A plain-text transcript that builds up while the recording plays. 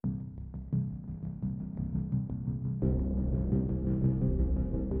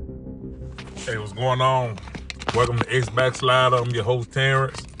Hey, what's going on? Welcome to X Backslider. I'm your host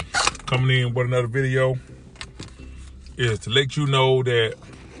Terrence, coming in with another video. Is to let you know that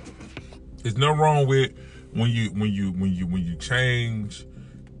there's nothing wrong with when you change,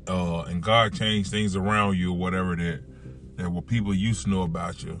 and God changed things around you or whatever that what people used to know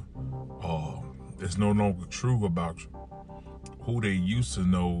about you, it's no longer true about you. Who they used to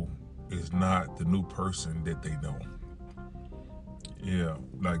know is not the new person that they know. Yeah,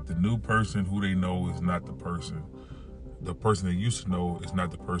 like the new person who they know is not the person. The person they used to know is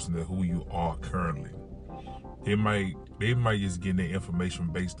not the person that who you are currently. They might just get their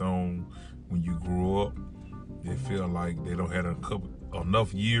information based on when you grew up. They feel like they don't have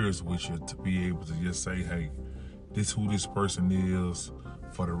enough years with you to be able to just say, hey, this is who this person is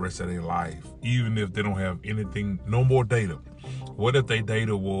for the rest of their life. Even if they don't have anything, no more data. What if their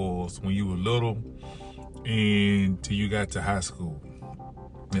data was when you were little and till you got to high school?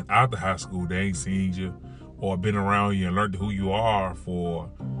 And after high school, they ain't seen you or been around you and learned who you are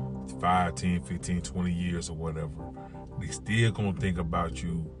for 5, 10, 15, 20 years or whatever. They still gonna think about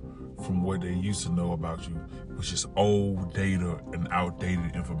you from what they used to know about you, which is old data and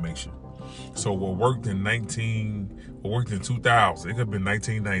outdated information. So what worked in 2000, it could have been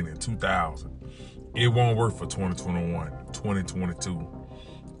 1990, 2000. It won't work for 2021, 2022.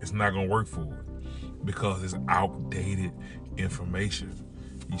 It's not gonna work for it because it's outdated information.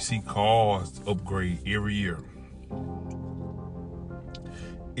 You see cars upgrade every year.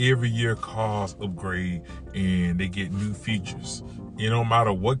 Every year cars upgrade and they get new features. It don't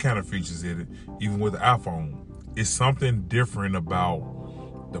matter what kind of features it is, even with the iPhone. It's something different about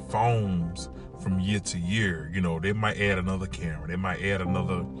the phones from year to year. You know, they might add another camera. They might add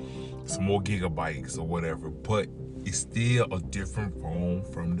some more gigabytes or whatever, but it's still a different phone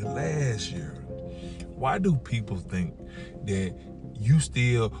from the last year. Why do people think that you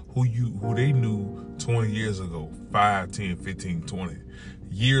still who they knew 20 years ago, 5, 10, 15, 20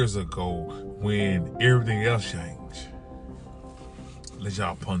 years ago when everything else changed? Let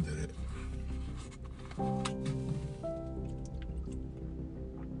y'all ponder that.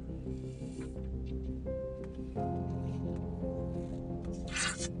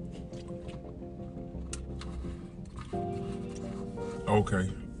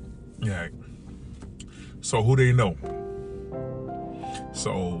 Okay. Yeah. So who they know?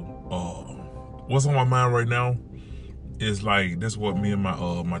 So what's on my mind right now is like this is what me and my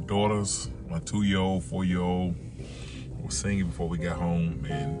daughters, my 2-year-old, 4-year-old, was singing before we got home,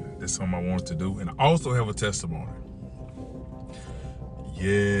 and that's something I wanted to do. And I also have a testimony.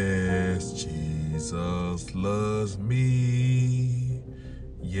 Yes, Jesus loves me.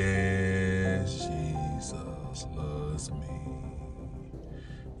 Yes, Jesus loves me.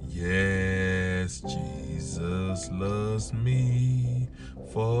 Yes, Jesus loves me,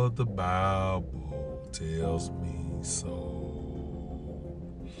 for the Bible tells me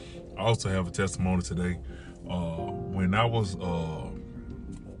so. I also have a testimony today. When I was at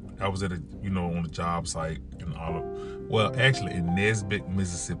on a job site in Nesbitt,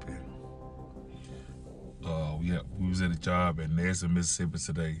 Mississippi. We was at a job at Nesbitt, Mississippi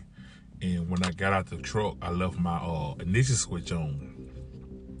today, and when I got out the truck, I left my ignition switch on.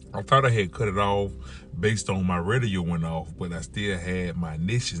 I thought I had cut it off based on my radio went off, but I still had my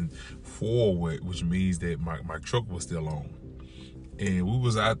ignition forward, which means that my truck was still on. And we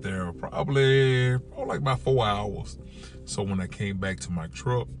was out there probably like about 4 hours. So when I came back to my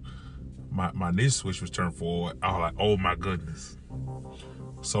truck, my ignition switch was turned forward. I was like, oh my goodness.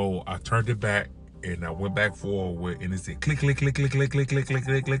 So I turned it back and I went back forward, and it said click, click, click, click, click, click, click, click,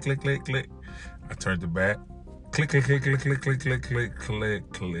 click, click, click, click, click. I turned it back. Click, click, click, click, click, click, click, click, click,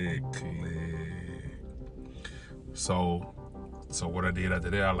 click, click. So what I did after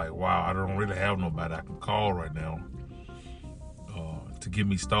that, I like, wow, I don't really have nobody I can call right now. To get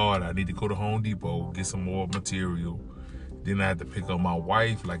me started, I need to go to Home Depot, get some more material. Then I had to pick up my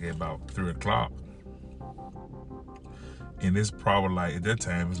wife like at about 3 o'clock. And it's probably like, at that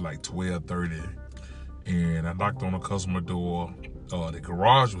time, it's like 12:30. And I knocked on the customer door. The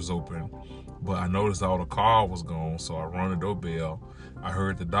garage was open, but I noticed all the car was gone, so I rang the doorbell. I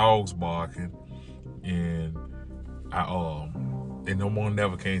heard the dogs barking, and and no one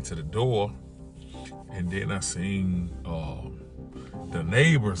never came to the door. And then I seen the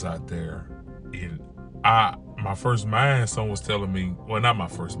neighbors out there, and my first mind, someone was telling me, well, not my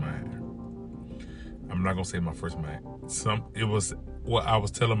first mind. I'm not gonna say my first mind. It was what I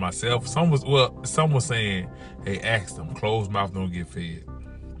was telling myself. Some was saying, hey, ask them, closed mouth don't get fed.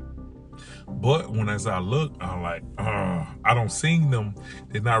 But when as I look, I'm like, I don't see them.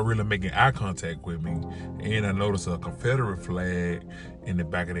 They're not really making eye contact with me. And I noticed a Confederate flag in the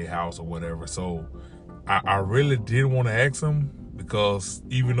back of their house or whatever. So I really did want to ask them, because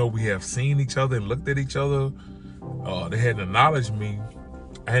even though we have seen each other and looked at each other, they hadn't acknowledged me.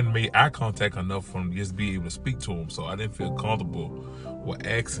 I hadn't made eye contact enough for them to just be able to speak to them. So I didn't feel comfortable with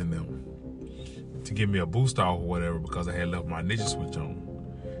asking them to give me a boost off or whatever, because I had left my ninja switch on.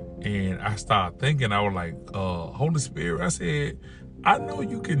 And I started thinking, I was like, Holy Spirit, I said, I know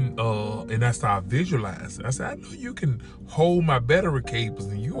you can, and I started visualizing. I said, I know you can hold my battery cables,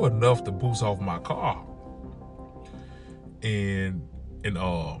 and you're enough to boost off my car. And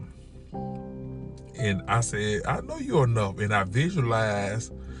I said, I know you're enough. And I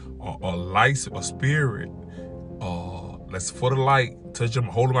visualized a light, a spirit, that's for the light, touch them,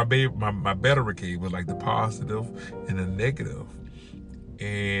 holding my battery cable, like the positive and the negative.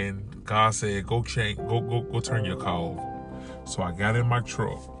 And God said, go turn your car over. So I got in my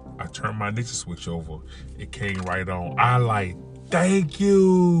truck. I turned my ninja switch over. It came right on. I like, thank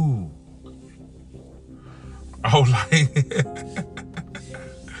you. I was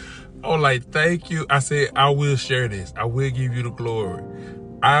like, thank you. I said, I will share this. I will give you the glory.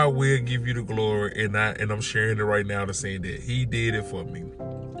 I will give you the glory. And I'm sharing it right now to say that he did it for me.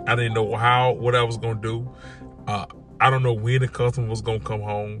 I didn't know what I was going to do. I don't know when the customer was going to come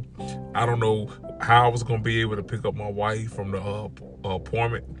home. I don't know how I was going to be able to pick up my wife from the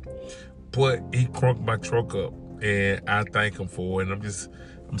appointment. But he crunked my truck up, and I thank him for it. And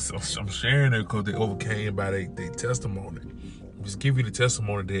I'm sharing it because they overcame by their testimony. I'm just giving you the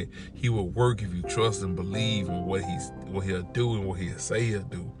testimony that he will work if you trust and believe in what he'll do and what he'll say he'll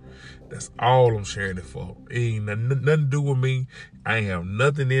do. That's all I'm sharing it for. It ain't nothing to do with me. I ain't have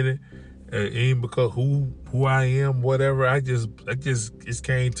nothing in it. It ain't because who I am, whatever. It just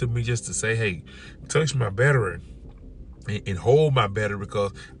came to me just to say, hey, touch my battery and hold my battery,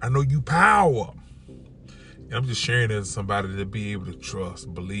 because I know you power. And I'm just sharing it to somebody to be able to trust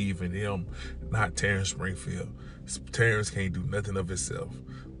and believe in him, not Terrence Springfield. Terrence can't do nothing of himself,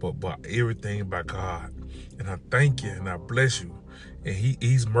 but by everything by God. And I thank you and I bless you. And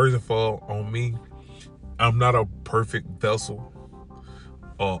he's merciful on me. I'm not a perfect vessel.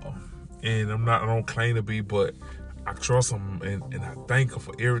 And I don't claim to be, but I trust him and I thank him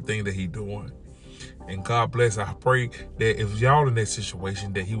for everything that he's doing. And God bless. I pray that if y'all in that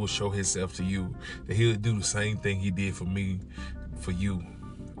situation, that he will show himself to you, that he'll do the same thing he did for me, for you.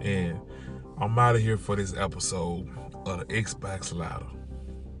 And I'm out of here for this episode of the X Backslider.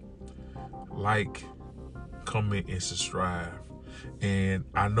 Like, comment, and subscribe. And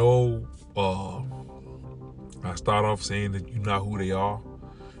I know I start off saying that you're not who they are.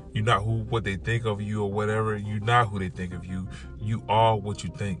 You're not what they think of you or whatever. You're not who they think of you. You are what you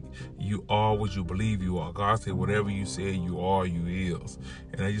think. You are what you believe you are. God said, whatever you say you are, you is.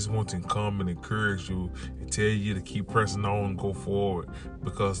 And I just want to come and encourage you and tell you to keep pressing on and go forward,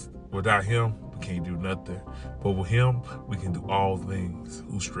 because without him, we can't do nothing. But with him, we can do all things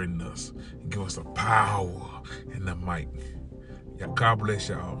who strengthen us and give us the power and the might. Yeah, God bless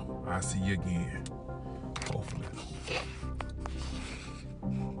y'all. I'll see you again, hopefully.